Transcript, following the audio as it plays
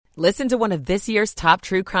Listen to one of this year's top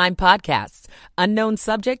true crime podcasts. Unknown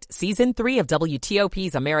Subject, Season 3 of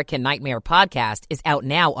WTOP's American Nightmare podcast is out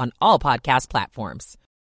now on all podcast platforms.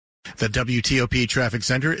 The WTOP Traffic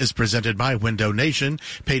Center is presented by Window Nation.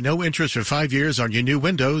 Pay no interest for 5 years on your new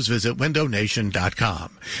windows. Visit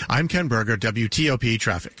windownation.com. I'm Ken Berger, WTOP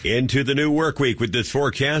Traffic. Into the new work week with this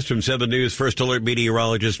forecast from 7 News First Alert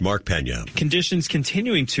meteorologist Mark Pena. Conditions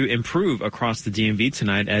continuing to improve across the DMV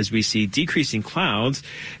tonight as we see decreasing clouds.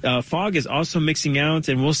 Fog is also mixing out,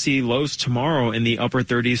 and we'll see lows tomorrow in the upper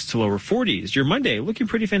 30s to lower 40s. Your Monday looking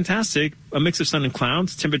pretty fantastic. A mix of sun and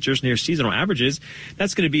clouds, temperatures near seasonal averages.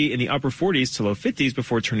 That's going to be in the upper 40s to low 50s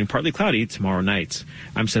before turning partly cloudy tomorrow night.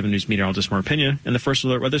 I'm 7 News meteorologist Mark Pena in the First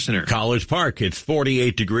Alert Weather Center. College Park, it's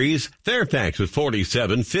 48 degrees. Fairfax with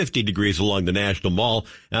 47, 50 degrees along the National Mall.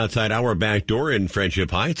 Outside our back door in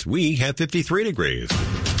Friendship Heights, we have 53 degrees.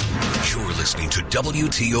 You're listening to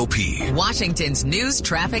WTOP, Washington's news,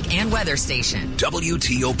 traffic, and weather station.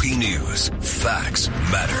 WTOP News. Facts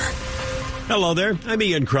matter. Hello there, I'm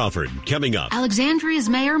Ian Crawford. Coming up, Alexandria's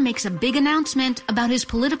mayor makes a big announcement about his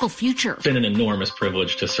political future. It's been an enormous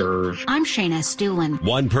privilege to serve. I'm Shayna Stulin.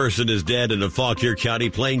 One person is dead in a Fauquier County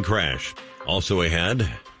plane crash. Also ahead,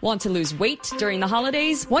 Want to lose weight during the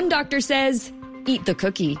holidays? One doctor says, eat the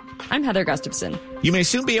cookie. I'm Heather Gustafson. You may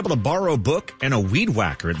soon be able to borrow a book and a weed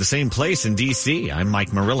whacker at the same place in D.C. I'm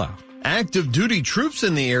Mike Murillo. Active duty troops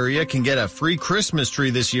in the area can get a free Christmas tree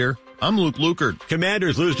this year. I'm Luke Lukert.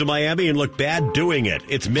 Commanders lose to Miami and look bad doing it.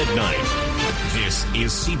 It's midnight. This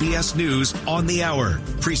is CBS News on the Hour,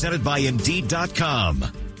 presented by Indeed.com.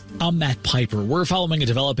 I'm Matt Piper. We're following a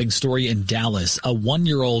developing story in Dallas. A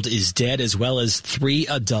 1-year-old is dead as well as 3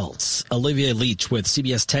 adults. Olivia Leach with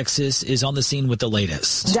CBS Texas is on the scene with the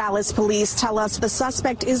latest. Dallas police tell us the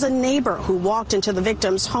suspect is a neighbor who walked into the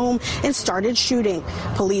victim's home and started shooting.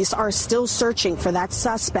 Police are still searching for that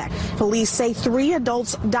suspect. Police say 3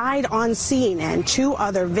 adults died on scene and 2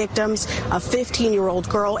 other victims, a 15-year-old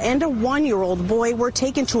girl and a 1-year-old boy, were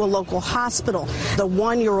taken to a local hospital. The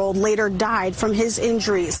 1-year-old later died from his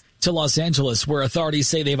injuries. To Los Angeles, where authorities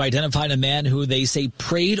say they've identified a man who they say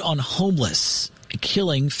preyed on homeless,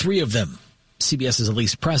 killing 3 of them. CBS's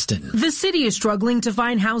Elise Preston. The city is struggling to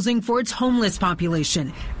find housing for its homeless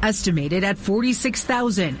population, estimated at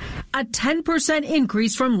 46,000, a 10%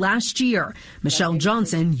 increase from last year. Michelle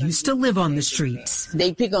Johnson used to live on the streets.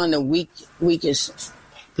 They pick on the weakest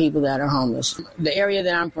people that are homeless. The area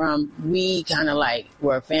that I'm from, we kind of like,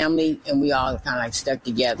 we're a family and we all kind of like stuck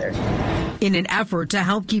together. In an effort to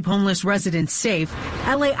help keep homeless residents safe,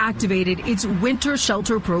 LA activated its winter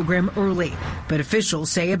shelter program early. But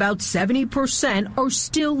officials say about 70% are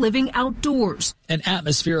still living outdoors. An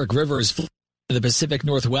atmospheric river is flowing in the Pacific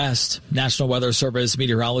Northwest. National Weather Service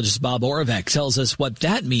meteorologist Bob Oravec tells us what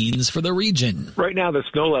that means for the region. Right now, the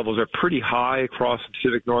snow levels are pretty high across the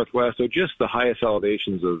Pacific Northwest, so just the highest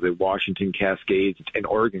elevations of the Washington Cascades and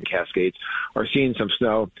Oregon Cascades are seeing some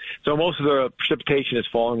snow. So most of the precipitation is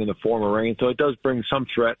falling in the form of rain, so it does bring some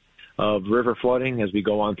threat of river flooding as we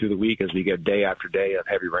go on through the week, as we get day after day of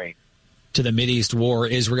heavy rain. To the Mideast war,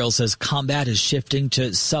 Israel says combat is shifting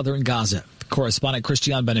to southern Gaza. Correspondent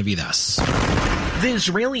Christian Benavides. The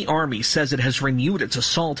Israeli army says it has renewed its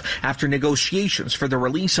assault after negotiations for the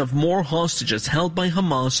release of more hostages held by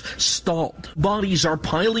Hamas stalled. Bodies are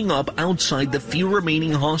piling up outside the few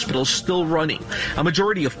remaining hospitals still running. A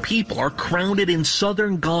majority of people are crowded in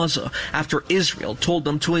southern Gaza after Israel told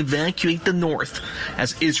them to evacuate the north.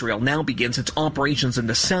 As Israel now begins its operations in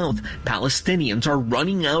the south, Palestinians are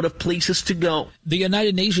running out of places to go. The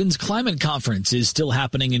United Nations Climate Conference is still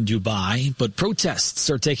happening in Dubai, but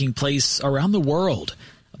protests are taking place around the world.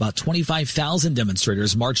 About 25,000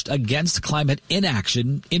 demonstrators marched against climate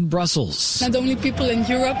inaction in Brussels. Not only people in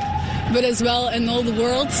Europe, but as well in all the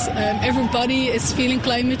world. Everybody is feeling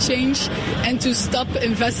climate change and to stop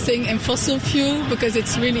investing in fossil fuel because it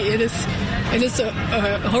is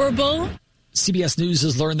horrible. CBS News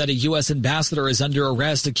has learned that a U.S. ambassador is under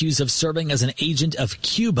arrest accused of serving as an agent of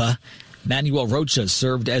Cuba. Manuel Rocha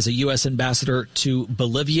served as a U.S. ambassador to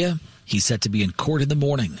Bolivia. He's set to be in court in the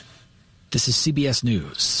morning. This is CBS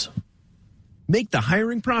News. Make the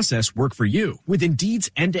hiring process work for you. With Indeed's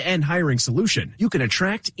end-to-end hiring solution, you can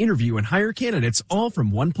attract, interview, and hire candidates all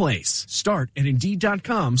from one place. Start at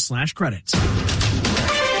Indeed.com/credits.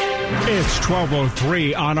 It's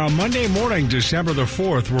 12:03 on a Monday morning, December the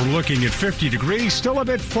 4th. We're looking at 50 degrees, still a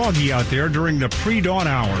bit foggy out there during the pre-dawn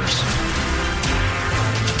hours.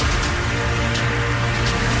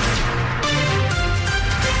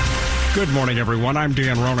 Good morning, everyone. I'm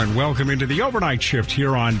Dan Ronan. Welcome into the overnight shift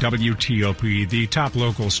here on WTOP, the top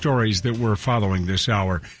local stories that we're following this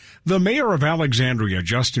hour. The mayor of Alexandria,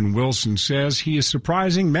 Justin Wilson, says he is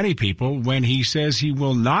surprising many people when he says he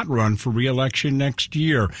will not run for re-election next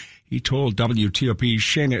year. He told WTOP's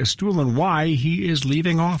Shayna Estulin why he is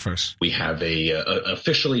leaving office. We have a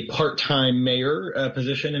officially part-time mayor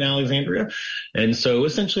position in Alexandria. And so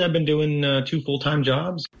essentially I've been doing 2 full-time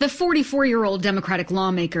jobs. The 44-year-old Democratic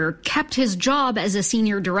lawmaker kept his job as a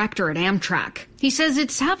senior director at Amtrak. He says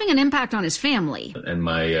it's having an impact on his family. And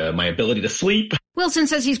my ability to sleep. Wilson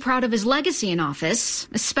says he's proud of his legacy in office,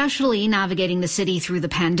 especially navigating the city through the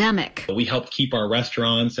pandemic. We helped keep our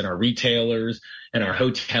restaurants and our retailers and our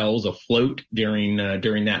hotels afloat during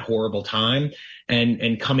that horrible time.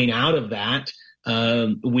 And coming out of that,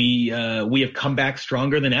 we have come back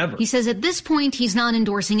stronger than ever. He says at this point, he's not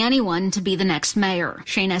endorsing anyone to be the next mayor.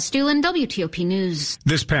 Shayna Estulin, WTOP News.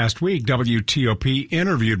 This past week, WTOP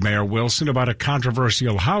interviewed Mayor Wilson about a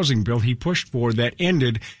controversial housing bill he pushed for that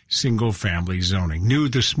ended single-family zoning. New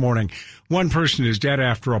this morning, one person is dead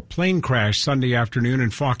after a plane crash Sunday afternoon in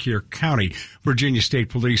Fauquier County. Virginia State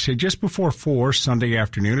Police say just before 4 Sunday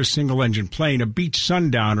afternoon, a single-engine plane, a beach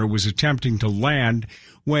sundowner, was attempting to land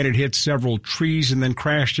when it hit several trees and then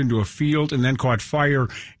crashed into a field and then caught fire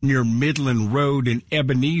near Midland Road and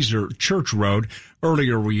Ebenezer Church Road.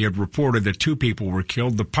 Earlier, we had reported that 2 people were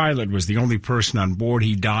killed. The pilot was the only person on board.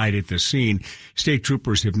 He died at the scene. State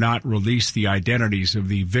troopers have not released the identities of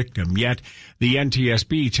the victim yet. The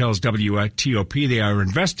NTSB tells WTOP they are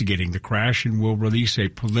investigating the crash and will release a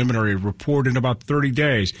preliminary report in about 30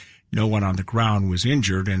 days. No one on the ground was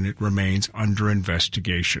injured, and it remains under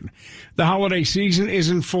investigation. The holiday season is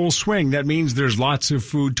in full swing. That means there's lots of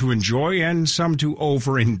food to enjoy and some to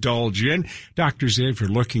overindulge in. Doctors say if you're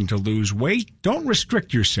looking to lose weight, don't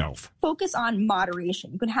restrict yourself. Focus on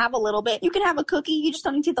moderation. You can have a little bit. You can have a cookie. You just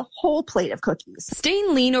don't need to eat the whole plate of cookies.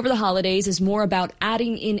 Staying lean over the holidays is more about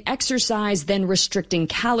adding in exercise than restricting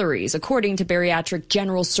calories, according to bariatric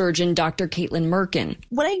general surgeon Dr. Caitlin Merkin.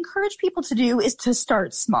 What I encourage people to do is to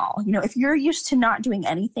start small. You know, if you're used to not doing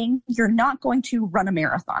anything, you're not going to run a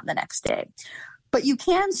marathon the next day. But you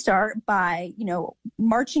can start by,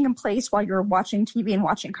 marching in place while you're watching TV and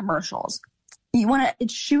watching commercials. You want to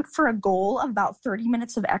shoot for a goal of about 30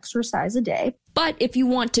 minutes of exercise a day. But if you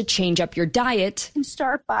want to change up your diet, you can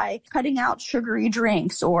start by cutting out sugary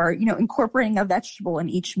drinks or, incorporating a vegetable in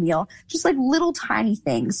each meal, just like little tiny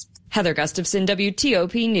things. Heather Gustafson,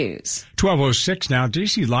 WTOP News. 12:06 now.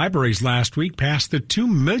 D.C. libraries last week passed the 2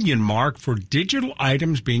 million mark for digital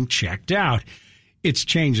items being checked out. It's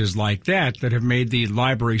changes like that have made the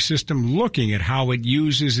library system looking at how it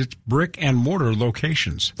uses its brick-and-mortar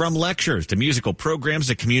locations. From lectures to musical programs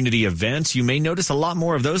to community events, you may notice a lot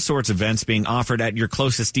more of those sorts of events being offered at your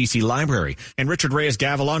closest D.C. library. And Richard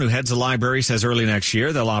Reyes-Gavilan, who heads the library, says early next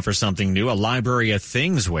year they'll offer something new, a library of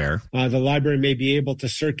things where the library may be able to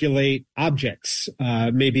circulate objects,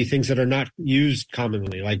 maybe things that are not used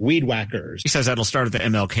commonly, like weed whackers. He says that'll start at the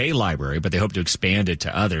MLK library, but they hope to expand it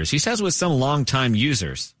to others. He says with some longtime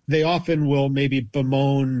users, they often will maybe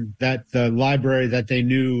bemoan that the library that they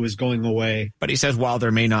knew is going away. But he says while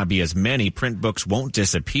there may not be as many, print books won't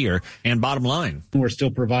disappear. And bottom line, we're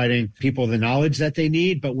still providing people the knowledge that they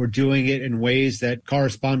need, but we're doing it in ways that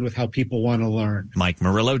correspond with how people want to learn. Mike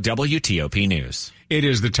Murillo, WTOP News. It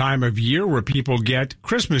is the time of year where people get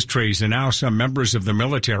Christmas trees, and now some members of the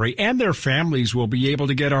military and their families will be able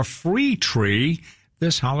to get a free tree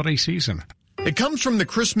this holiday season. It comes from the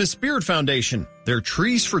Christmas Spirit Foundation. Their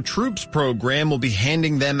Trees for Troops program will be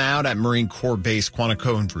handing them out at Marine Corps Base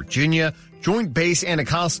Quantico in Virginia, Joint Base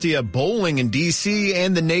Anacostia Bowling in D.C.,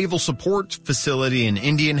 and the Naval Support Facility in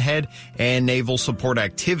Indian Head and Naval Support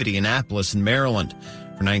Activity in Annapolis in Maryland.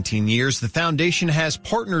 For 19 years, the foundation has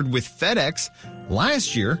partnered with FedEx.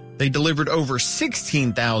 Last year, they delivered over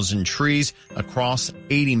 16,000 trees across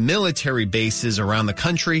 80 military bases around the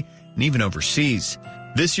country and even overseas.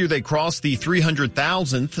 This year, they crossed the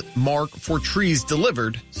 300,000th mark for trees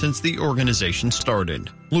delivered since the organization started.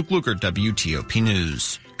 Luke Luker, WTOP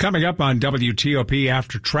News. Coming up on WTOP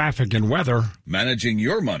after traffic and weather. Managing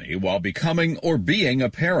your money while becoming or being a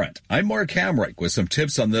parent. I'm Mark Hamrick with some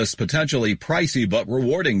tips on this potentially pricey but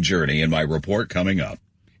rewarding journey in my report coming up.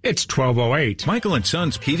 It's 12:08. Michael and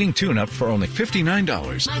Son's heating tune-up for only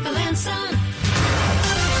 $59. Michael and Son.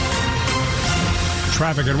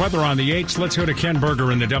 Traffic and weather on the 8s. Let's go to Ken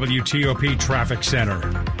Berger in the WTOP Traffic Center.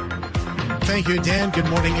 Thank you, Dan. Good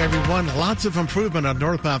morning, everyone. Lots of improvement on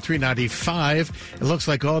northbound 395. It looks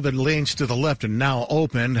like all the lanes to the left are now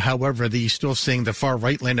open. However, you're still seeing the far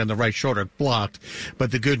right lane and the right shoulder blocked.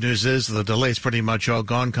 But the good news is the delay's pretty much all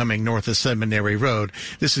gone coming north of Seminary Road.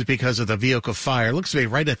 This is because of the vehicle fire. It looks to be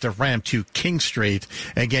right at the ramp to King Street.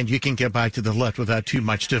 Again, you can get back to the left without too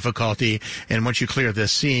much difficulty. And once you clear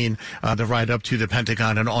this scene, the ride up to the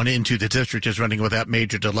Pentagon and on into the district is running without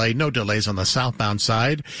major delay. No delays on the southbound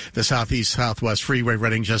side. The southeast-southwest freeway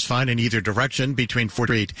running just fine in either direction between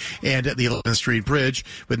 4th Street and the 11th Street Bridge,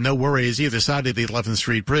 with no worries either side of the 11th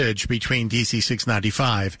Street Bridge between DC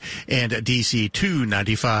 695 and DC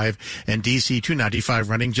 295, and DC 295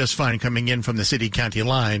 running just fine coming in from the city-county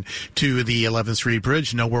line to the 11th Street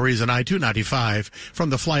Bridge. No worries on I-295 from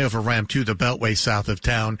the flyover ramp to the Beltway south of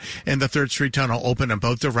town, and the 3rd Street Tunnel open in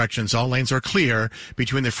both directions. All lanes are clear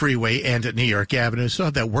between the freeway and New York Avenue. So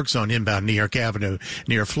that work zone inbound New York Avenue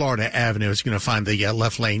near Florida Avenue is going to find the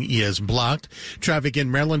left lane is blocked. Traffic in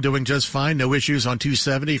Maryland doing just fine. No issues on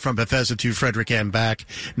 270 from Bethesda to Frederick and back.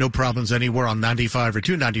 No problems anywhere on 95 or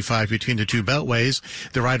 295 between the two beltways.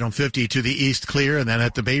 The ride on 50 to the east clear, and then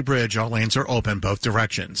at the Bay Bridge, all lanes are open both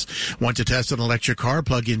directions. Want to test an electric car?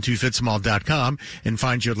 Plug into fitsmall.com and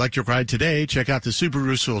find your electric ride today. Check out the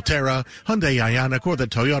Subaru Solterra, Hyundai Ioniq, or the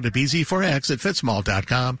Toyota BZ4X at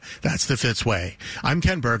fitsmall.com. That's the Fitz way. I'm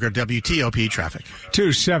Ken Berger, WTOP Traffic.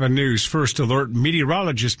 2-7 News First Alert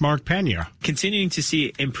meteorologist Mark Pena. Continuing to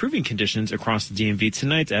see improving conditions across the DMV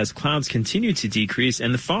tonight as clouds continue to decrease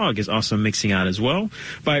and the fog is also mixing out as well.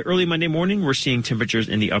 By early Monday morning, we're seeing temperatures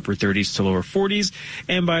in the upper 30s to lower 40s.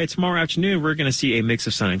 And by tomorrow afternoon, we're going to see a mix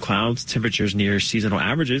of sun and clouds, temperatures near seasonal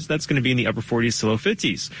averages. That's going to be in the upper 40s to low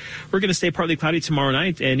 50s. We're going to stay partly cloudy tomorrow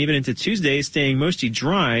night and even into Tuesday, staying mostly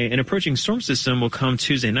dry. An approaching storm system will come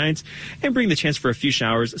Tuesday night and bring the chance for a few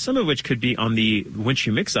showers, some of which could be on the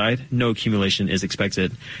wintry mix side. No accumulation is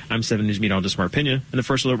expected. I'm 7 News meteorologist Mark Pena in the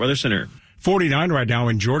First Alert Weather Center. 49 right now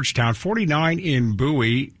in Georgetown, 49 in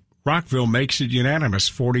Bowie. Rockville makes it unanimous,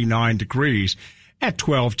 49 degrees. At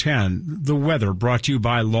 12:10, the weather brought to you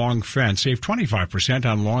by Long Fence. Save 25%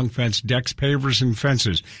 on Long Fence decks, pavers, and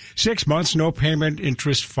fences. 6 months, no payment,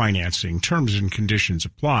 interest financing. Terms and conditions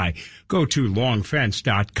apply. Go to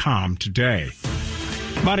longfence.com today.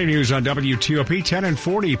 Money News on WTOP, 10 and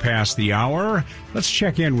 40 past the hour. Let's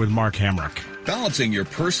check in with Mark Hamrick. Balancing your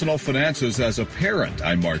personal finances as a parent.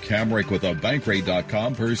 I'm Mark Hamrick with a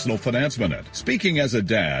Bankrate.com Personal Finance Minute. Speaking as a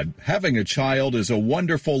dad, having a child is a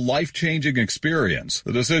wonderful, life-changing experience.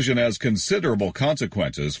 The decision has considerable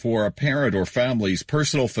consequences for a parent or family's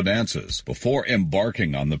personal finances. Before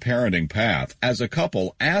embarking on the parenting path, as a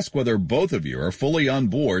couple, ask whether both of you are fully on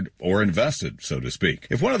board or invested, so to speak.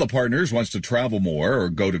 If one of the partners wants to travel more or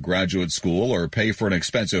go to graduate school or pay for an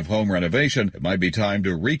expensive home renovation, it might be time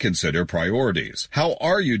to reconsider priorities. How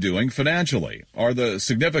are you doing financially? Are the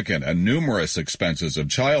significant and numerous expenses of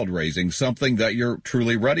child raising something that you're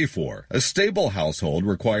truly ready for? A stable household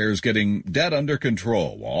requires getting debt under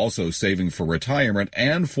control while also saving for retirement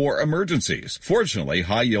and for emergencies. Fortunately,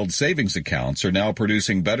 high-yield savings accounts are now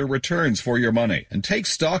producing better returns for your money. And take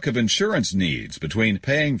stock of insurance needs. Between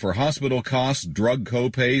paying for hospital costs, drug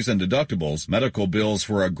co-pays, and deductibles, medical bills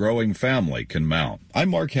for a growing family can mount. I'm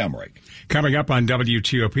Mark Hamrick. Coming up on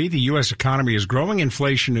WTOP, the U.S. economy is growing,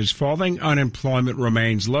 inflation is falling, unemployment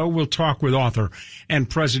remains low. We'll talk with author and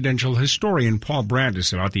presidential historian Paul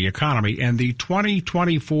Brandis about the economy and the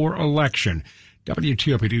 2024 election.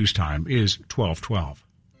 WTOP News Time is 12:12.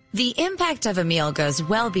 The impact of a meal goes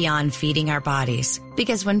well beyond feeding our bodies,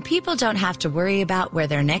 because when people don't have to worry about where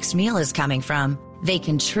their next meal is coming from, they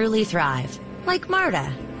can truly thrive, like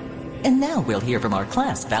Marta. And now we'll hear from our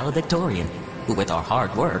class valedictorian, who with our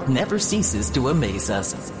hard work never ceases to amaze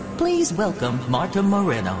us. Please welcome Marta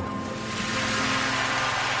Moreno.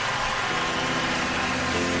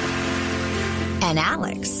 And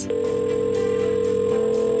Alex.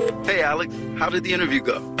 Hey, Alex, how did the interview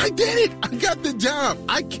go? I did it! I got the job!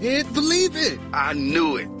 I can't believe it! I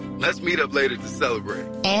knew it. Let's meet up later to celebrate.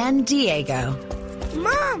 And Diego.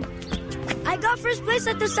 Mom! I got first place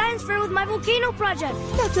at the science fair with my volcano project.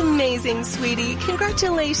 That's amazing, sweetie.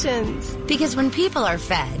 Congratulations. Because when people are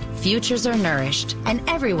fed, futures are nourished, and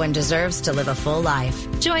everyone deserves to live a full life.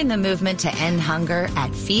 Join the movement to end hunger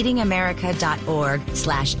at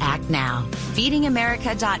feedingamerica.org/actnow.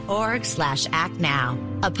 feedingamerica.org/actnow.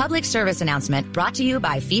 A public service announcement brought to you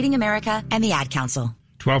by Feeding America and the Ad Council.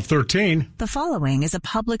 12:13. The following is a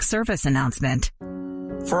public service announcement.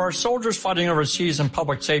 For our soldiers fighting overseas in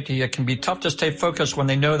public safety, it can be tough to stay focused when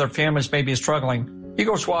they know their families may be struggling.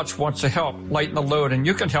 Eagles Watch wants to help lighten the load, and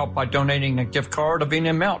you can help by donating a gift card of any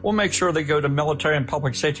amount. We'll make sure they go to military and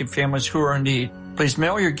public safety families who are in need. Please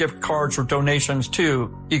mail your gift cards or donations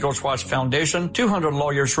to Eagles Watch Foundation, 200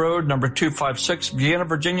 Lawyers Road, number 256, Vienna,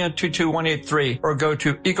 Virginia, 22183, or go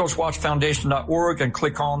to eagleswatchfoundation.org and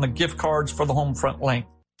click on the gift cards for the home front link.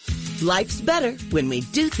 Life's better when we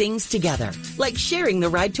do things together, like sharing the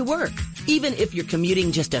ride to work. Even if you're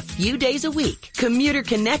commuting just a few days a week, Commuter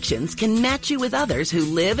Connections can match you with others who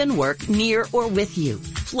live and work near or with you.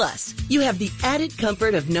 Plus, you have the added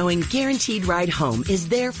comfort of knowing Guaranteed Ride Home is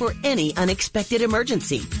there for any unexpected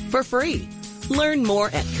emergency for free. Learn more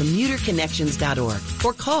at commuterconnections.org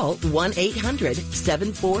or call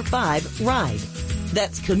 1-800-745-RIDE.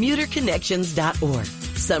 That's commuterconnections.org.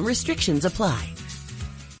 Some restrictions apply.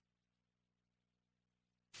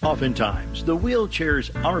 Oftentimes, the wheelchairs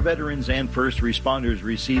our veterans and first responders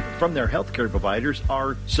receive from their healthcare providers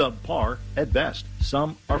are subpar at best.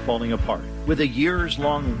 Some are falling apart, with a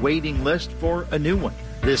years-long waiting list for a new one.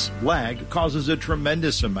 This lag causes a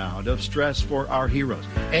tremendous amount of stress for our heroes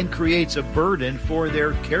and creates a burden for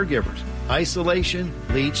their caregivers. Isolation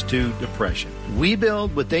leads to depression. We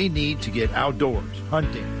build what they need to get outdoors,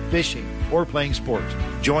 hunting, fishing, or playing sports.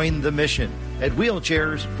 Join the mission at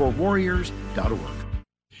wheelchairsforwarriors.org.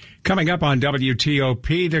 Coming up on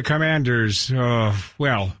WTOP, the Commanders,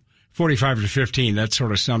 45-15. That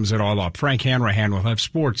sort of sums it all up. Frank Hanrahan will have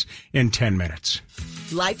sports in 10 minutes.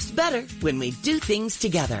 Life's better when we do things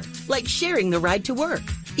together, like sharing the ride to work.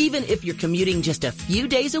 Even if you're commuting just a few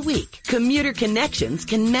days a week, Commuter Connections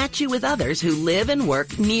can match you with others who live and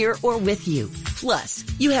work near or with you. Plus,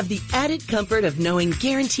 you have the added comfort of knowing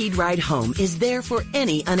Guaranteed Ride Home is there for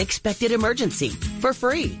any unexpected emergency for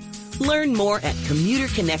free. Learn more at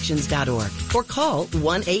commuterconnections.org or call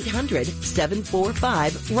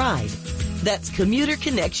 1-800-745-RIDE. That's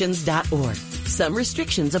commuterconnections.org. Some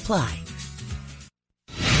restrictions apply.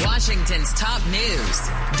 Washington's top news,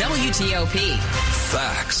 WTOP.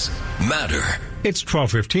 Facts matter. It's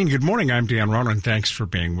 12:15. Good morning. I'm Dan Ronan. Thanks for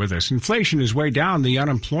being with us. Inflation is way down. The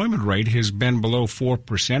unemployment rate has been below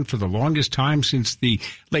 4% for the longest time since the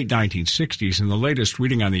late 1960s, and the latest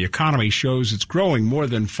reading on the economy shows it's growing more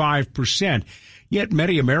than 5%. Yet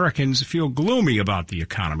many Americans feel gloomy about the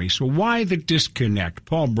economy. So why the disconnect?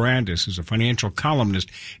 Paul Brandis is a financial columnist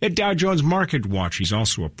at Dow Jones Market Watch. He's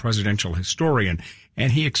also a presidential historian,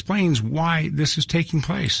 and he explains why this is taking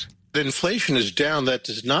place. Inflation is down. That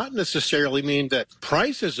does not necessarily mean that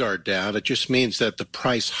prices are down. It just means that the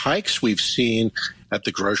price hikes we've seen at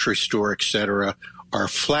the grocery store, et cetera, are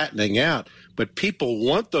flattening out. But people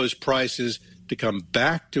want those prices to come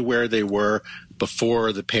back to where they were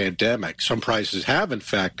before the pandemic. Some prices have, in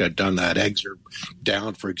fact, done that. Eggs are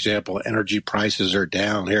down, for example. Energy prices are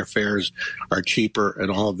down. Airfares are cheaper and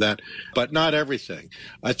all of that, but not everything.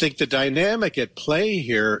 I think the dynamic at play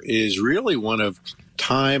here is really one of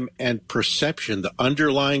time and perception. The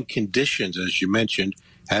underlying conditions, as you mentioned,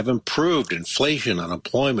 have improved. Inflation,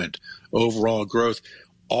 unemployment, overall growth.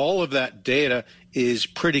 All of that data is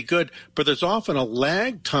pretty good, but there's often a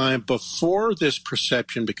lag time before this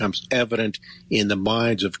perception becomes evident in the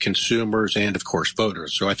minds of consumers and, of course,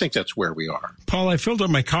 voters. So I think that's where we are. Paul, I filled up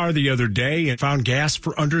my car the other day and found gas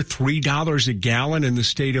for under $3 a gallon in the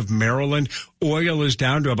state of Maryland. Oil is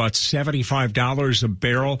down to about $75 a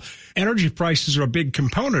barrel. Energy prices are a big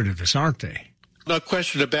component of this, aren't they? No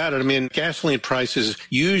question about it. I mean, gasoline prices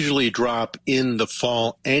usually drop in the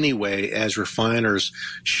fall anyway as refiners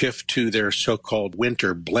shift to their so-called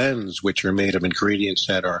winter blends, which are made of ingredients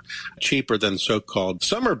that are cheaper than so-called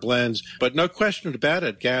summer blends. But no question about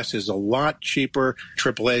it, gas is a lot cheaper.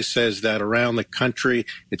 AAA says that around the country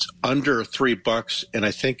it's under $3 in, I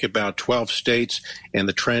think, about 12 states, and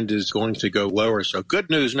the trend is going to go lower. So good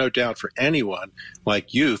news, no doubt, for anyone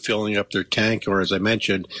like you filling up their tank or, as I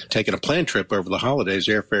mentioned, taking a plane trip over the holidays.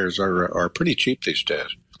 Airfares are pretty cheap these days.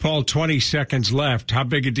 Paul, 20 seconds left. How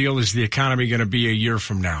big a deal is the economy going to be a year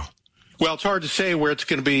from now? Well, it's hard to say where it's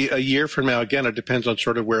going to be a year from now. Again, it depends on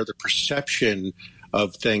sort of where the perception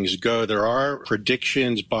of things go. There are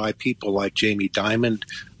predictions by people like Jamie Dimon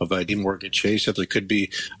of ID Morgan Chase that there could be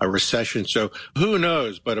a recession. So who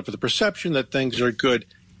knows? But if the perception that things are good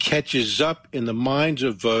catches up in the minds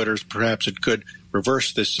of voters, perhaps it could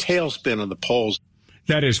reverse this tailspin on the polls.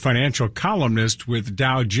 That is financial columnist with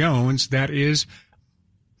Dow Jones. That is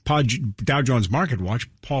Dow Jones Market Watch,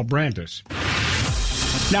 Paul Brandis.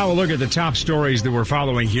 Now a look at the top stories that we're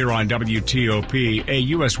following here on WTOP. A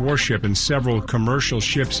U.S. warship and several commercial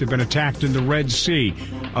ships have been attacked in the Red Sea.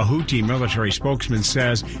 A Houthi military spokesman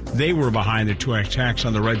says they were behind the two attacks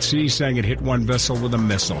on the Red Sea, saying it hit one vessel with a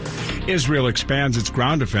missile. Israel expands its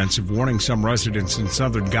ground offensive, warning some residents in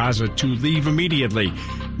southern Gaza to leave immediately.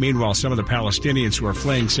 Meanwhile, some of the Palestinians who are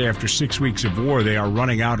fleeing say after 6 weeks of war, they are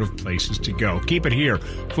running out of places to go. Keep it here.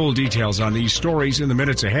 Full details on these stories in the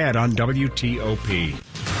minutes ahead on WTOP.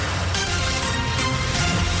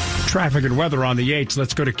 Traffic and weather on the 8s.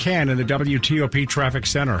 Let's go to Ken in the WTOP Traffic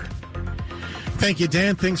Center. Thank you,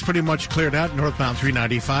 Dan. Things pretty much cleared out northbound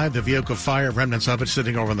 395. The vehicle fire, remnants of it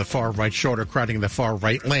sitting over on the far right shoulder, crowding the far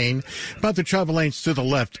right lane. But the travel lanes to the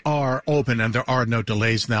left are open, and there are no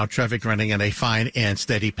delays now. Traffic running at a fine and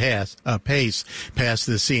steady pace past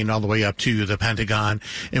the scene all the way up to the Pentagon.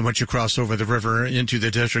 And once you cross over the river into the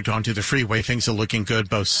district onto the freeway, things are looking good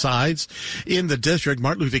both sides. In the district,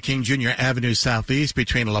 Martin Luther King Jr. Avenue Southeast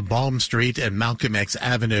between La Balme Street and Malcolm X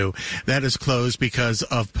Avenue. That is closed because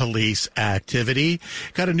of police activity.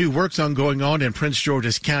 Got a new work zone going on in Prince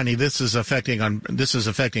George's County. This is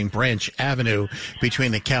affecting Branch Avenue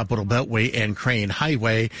between the Capitol Beltway and Crane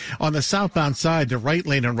Highway. On the southbound side, the right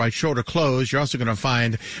lane and right shoulder closed. You're also going to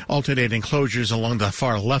find alternating closures along the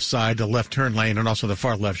far left side, the left turn lane, and also the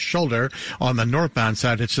far left shoulder. On the northbound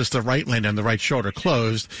side, it's just the right lane and the right shoulder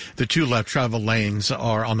closed. The two left travel lanes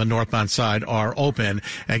are on the northbound side are open.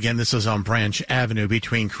 Again, this is on Branch Avenue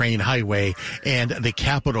between Crane Highway and the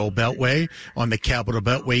Capitol Beltway. On the Capitol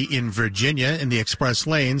Beltway in Virginia in the express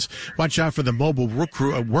lanes, watch out for the mobile work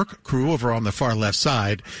crew over on the far left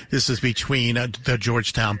side. This is between the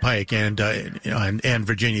Georgetown Pike and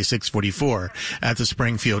Virginia 644 at the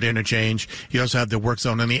Springfield interchange. You also have the work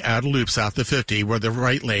zone in the outer loop south of 50 where the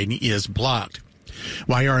right lane is blocked.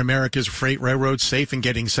 Why are America's freight railroads safe and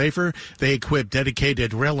getting safer? They equip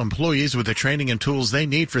dedicated rail employees with the training and tools they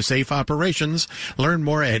need for safe operations. Learn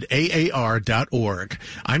more at AAR.org.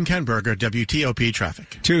 I'm Ken Berger, WTOP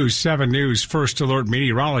Traffic. 2-7 News First Alert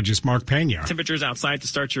meteorologist Mark Pena. Temperatures outside to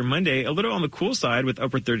start your Monday a little on the cool side with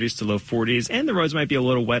upper 30s to low 40s, and the roads might be a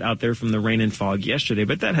little wet out there from the rain and fog yesterday,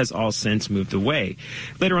 but that has all since moved away.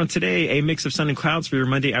 Later on today, a mix of sun and clouds for your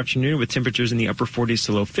Monday afternoon with temperatures in the upper 40s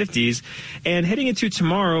to low 50s, and heading into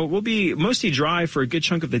tomorrow will be mostly dry for a good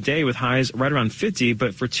chunk of the day with highs right around 50,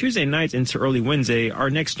 but for Tuesday night into early Wednesday, our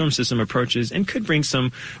next storm system approaches and could bring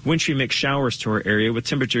some wintry mixed showers to our area with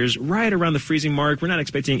temperatures right around the freezing mark. We're not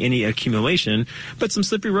expecting any accumulation, but some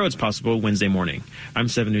slippery roads possible Wednesday morning. I'm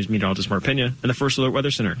 7 News meteorologist Mark Pena in the First Alert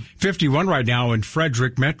Weather Center. 51 right now in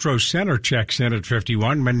Frederick. Metro Center checks in at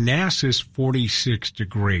 51. Manassas 46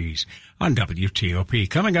 degrees. On WTOP.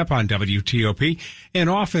 Coming up on WTOP, an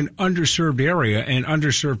often underserved area and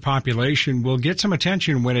underserved population will get some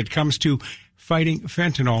attention when it comes to fighting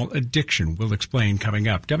fentanyl addiction. We'll explain coming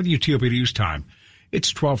up. WTOP News Time.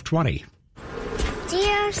 It's 12:20.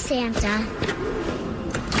 Dear Santa,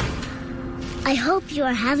 I hope you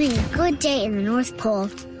are having a good day in the North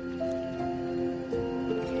Pole.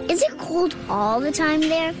 Is it cold all the time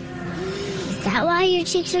there? Is that why your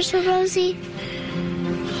cheeks are so rosy?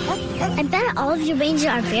 I bet all of your reindeer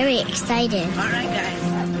are very excited. All right,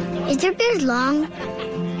 guys. Is their beard long?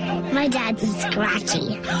 My dad's is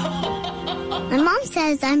scratchy. My mom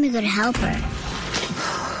says I'm a good helper.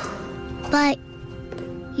 But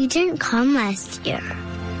you didn't come last year.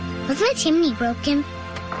 Was my chimney broken?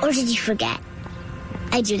 Or did you forget?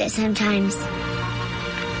 I do that sometimes.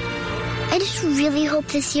 I just really hope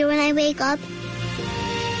this year when I wake up,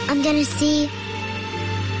 I'm gonna see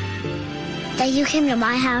that you came to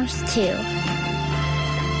my house, too.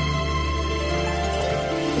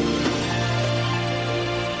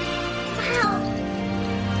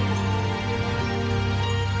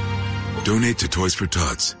 Donate to Toys for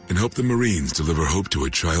Tots and help the Marines deliver hope to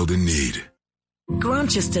a child in need.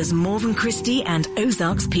 Grantchester's Morven Christie and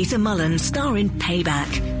Ozark's Peter Mullen star in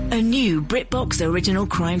Payback, a new BritBox original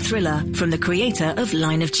crime thriller from the creator of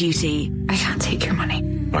Line of Duty. I can't take your money.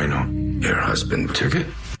 I know. Your husband took it.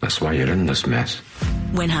 That's why you're in this mess.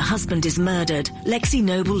 When her husband is murdered, Lexi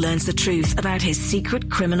Noble learns the truth about his secret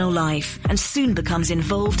criminal life and soon becomes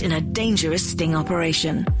involved in a dangerous sting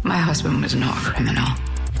operation. My husband was not a criminal.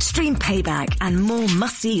 Stream Payback and more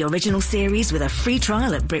must-see original series with a free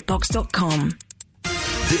trial at BritBox.com.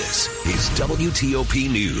 This is WTOP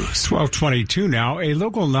News. 12:22 now. A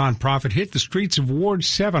local nonprofit hit the streets of Ward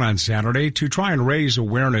 7 on Saturday to try and raise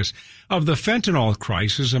awareness of the fentanyl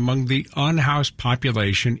crisis among the unhoused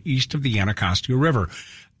population east of the Anacostia River.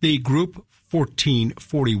 The group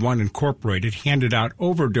 1441 Incorporated handed out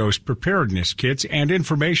overdose preparedness kits and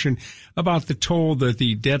information about the toll that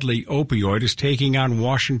the deadly opioid is taking on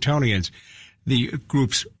Washingtonians. The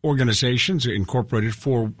group's organizations incorporated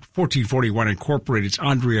for 1441 Incorporated's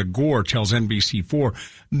Andrea Gore tells NBC4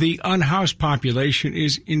 the unhoused population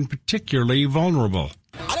is in particularly vulnerable.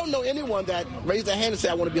 I don't know anyone one that raised their hand and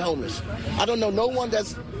said, I want to be homeless. I don't know no one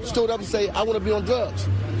that's stood up and say, I want to be on drugs.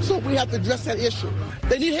 So we have to address that issue.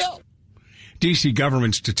 They need help. D.C.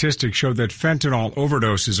 government statistics show that fentanyl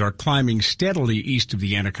overdoses are climbing steadily east of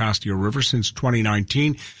the Anacostia River since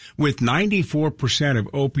 2019, with 94% of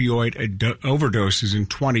opioid overdoses in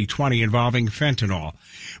 2020 involving fentanyl.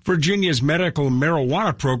 Virginia's medical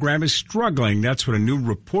marijuana program is struggling. That's what a new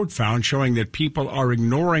report found, showing that people are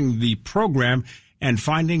ignoring the program and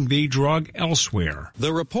finding the drug elsewhere.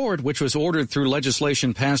 The report, which was ordered through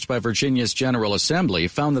legislation passed by Virginia's General Assembly,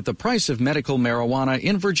 found that the price of medical marijuana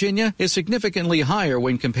in Virginia is significantly higher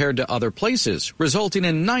when compared to other places, resulting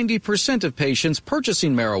in 90% of patients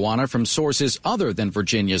purchasing marijuana from sources other than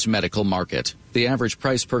Virginia's medical market. The average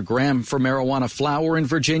price per gram for marijuana flower in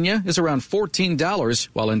Virginia is around $14,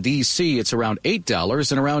 while in D.C. it's around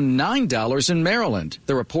 $8 and around $9 in Maryland.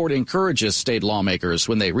 The report encourages state lawmakers,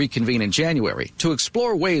 when they reconvene in January, to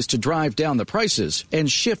explore ways to drive down the prices and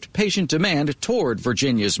shift patient demand toward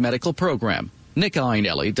Virginia's medical program. Nick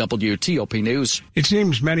Iannelli, WTOP News. It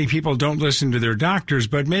seems many people don't listen to their doctors,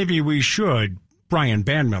 but maybe we should. Brian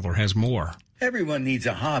Bandmiller has more. Everyone needs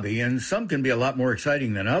a hobby, and some can be a lot more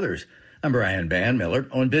exciting than others. I'm Brian Bandmiller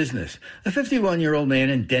on Business. A 51-year-old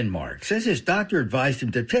man in Denmark says his doctor advised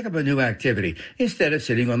him to pick up a new activity instead of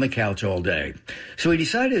sitting on the couch all day. So he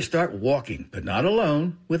decided to start walking, but not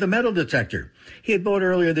alone, with a metal detector he had bought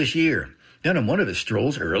earlier this year. Then on one of his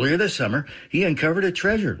strolls earlier this summer, he uncovered a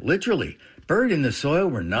treasure, literally. Buried in the soil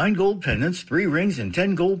were 9 gold pendants, 3 rings, and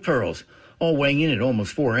 10 gold pearls, all weighing in at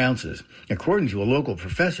almost 4 ounces. According to a local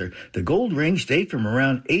professor, the gold rings date from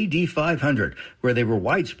around AD 500, where they were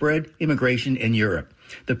widespread immigration in Europe.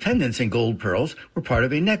 The pendants and gold pearls were part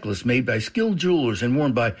of a necklace made by skilled jewelers and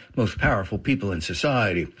worn by most powerful people in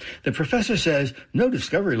society. The professor says no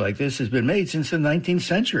discovery like this has been made since the 19th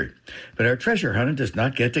century. But our treasure hunter does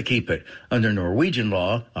not get to keep it. Under Norwegian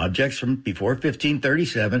law, objects from before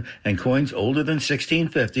 1537 and coins older than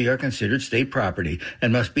 1650 are considered state property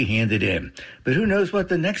and must be handed in. But who knows what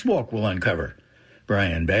the next walk will uncover?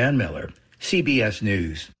 Brian Bandmiller, CBS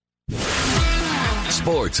News.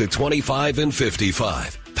 Sports at 25 and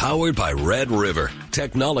 55. Powered by Red River.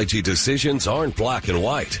 Technology decisions aren't black and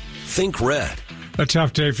white. Think red. A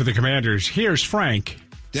tough day for the Commanders. Here's Frank.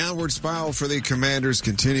 Downward spiral for the Commanders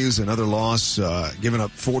continues. Another loss, giving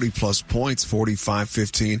up 40-plus points,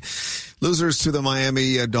 45-15. Losers to the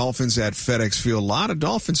Miami Dolphins at FedEx Field. A lot of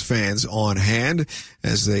Dolphins fans on hand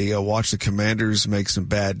as they watch the Commanders make some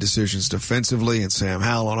bad decisions defensively. And Sam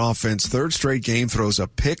Howell on offense, third straight game, throws a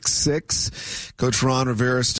pick 6. Coach Ron Rivera